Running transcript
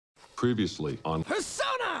Previously on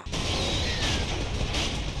Persona!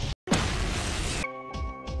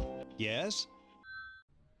 Yes?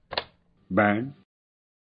 Burn?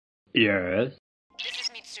 Yes? This is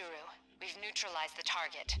Mitsuru. We've neutralized the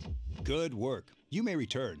target. Good work. You may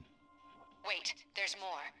return. Wait, there's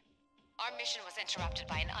more. Our mission was interrupted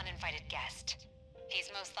by an uninvited guest. He's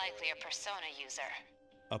most likely a Persona user.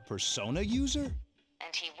 A Persona user?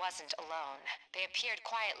 And he wasn't alone. They appeared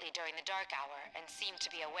quietly during the dark hour and seemed to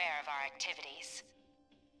be aware of our activities.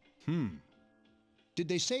 Did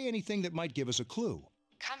they say anything that might give us a clue?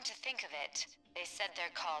 Come to think of it, they said they're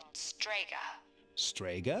called Strega.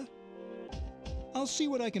 Strega? I'll see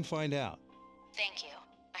what I can find out. Thank you.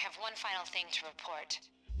 I have one final thing to report.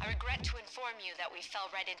 I regret to inform you that we fell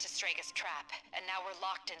right into Strega's trap, and now we're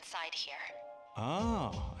locked inside here.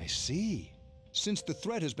 Ah, I see. Since the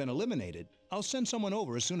threat has been eliminated, I'll send someone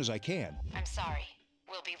over as soon as I can. I'm sorry.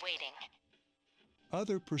 We'll be waiting.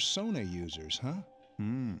 Other Persona users, huh?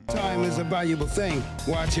 Time is a valuable thing.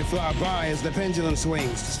 Watch it fly by as the pendulum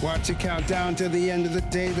swings. Watch it count down to the end of the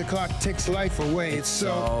day. The clock ticks life away. It's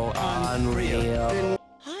so unreal.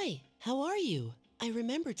 Hi, how are you? I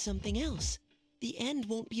remembered something else. The end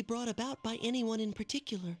won't be brought about by anyone in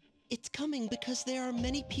particular. It's coming because there are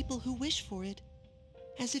many people who wish for it.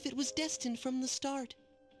 As if it was destined from the start.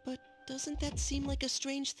 But doesn't that seem like a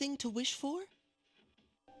strange thing to wish for?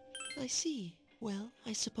 I see. Well,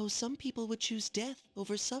 I suppose some people would choose death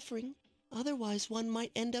over suffering. Otherwise, one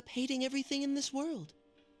might end up hating everything in this world.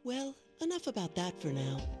 Well, enough about that for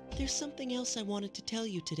now. There's something else I wanted to tell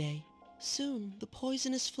you today. Soon, the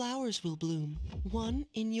poisonous flowers will bloom. 1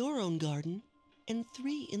 in your own garden, and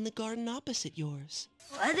 3 in the garden opposite yours.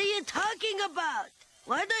 What are you talking about?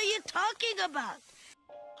 What are you talking about?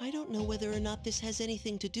 I don't know whether or not this has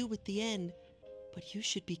anything to do with the end, but you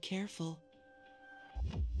should be careful.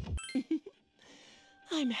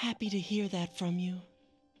 I'm happy to hear that from you.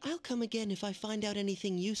 I'll come again if I find out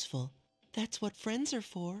anything useful. That's what friends are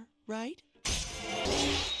for, right?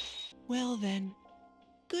 Well then,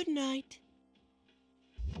 good night.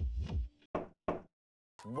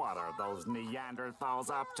 What are those Neanderthals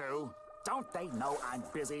up to? Don't they know I'm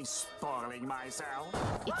busy spoiling myself?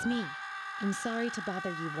 It's me. I'm sorry to bother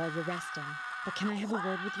you while you're resting, but can I have a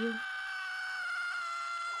word with you?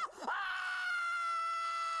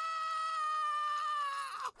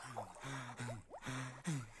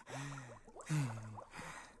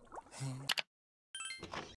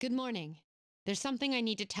 Good morning. There's something I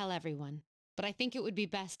need to tell everyone, but I think it would be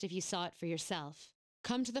best if you saw it for yourself.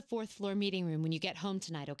 Come to the 4th floor meeting room when you get home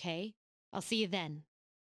tonight, okay? I'll see you then.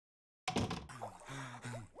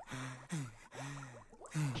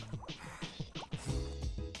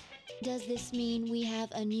 Does this mean we have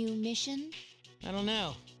a new mission? I don't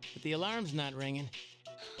know, but the alarm's not ringing.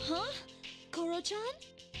 Huh? Koro-chan?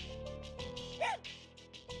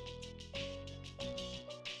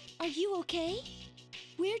 Are you okay?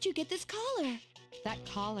 Where'd you get this collar? That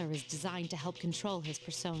collar is designed to help control his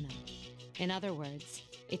persona. In other words,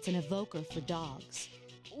 it's an evoker for dogs.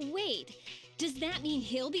 Wait, does that mean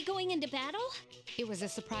he'll be going into battle? It was a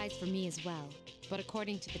surprise for me as well, but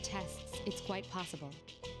according to the tests, it's quite possible.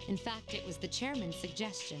 In fact, it was the chairman's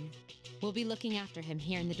suggestion. We'll be looking after him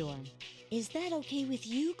here in the dorm. Is that okay with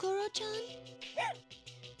you, Koro-chan?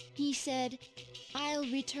 He said, I'll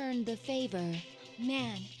return the favor.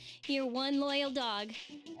 Man, you're one loyal dog.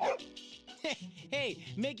 Hey,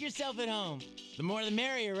 make yourself at home. The more the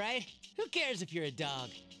merrier, right? Who cares if you're a dog?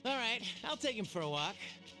 All right, I'll take him for a walk.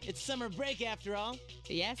 It's summer break after all.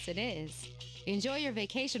 Yes, it is. Enjoy your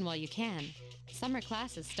vacation while you can. Summer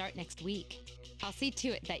classes start next week. I'll see to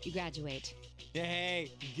it that you graduate.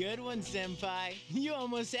 Hey, good one, Senpai. You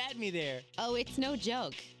almost had me there. Oh, it's no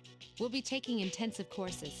joke. We'll be taking intensive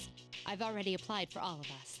courses. I've already applied for all of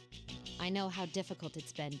us. I know how difficult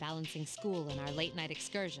it's been balancing school and our late-night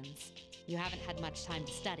excursions. You haven't had much time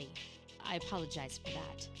to study. I apologize for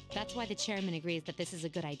that. That's why the chairman agrees that this is a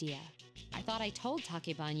good idea. I thought I told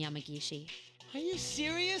Takeba and Yamagishi. Are you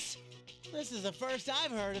serious? This is the first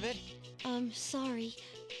I've heard of it. Sorry.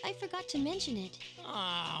 I forgot to mention it.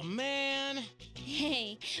 Aw, man.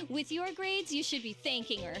 Hey, with your grades, you should be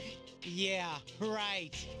thanking her. Yeah,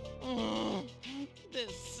 right.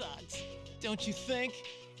 This sucks. Don't you think?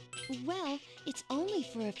 Well, it's only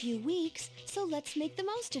for a few weeks, so let's make the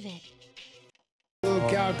most of it.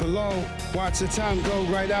 Look out below. Watch the time go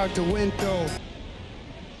right out the window.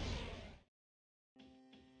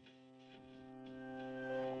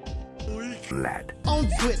 Lad. On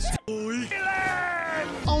Twitch.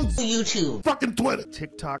 On YouTube. Fucking Twitter.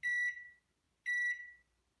 TikTok.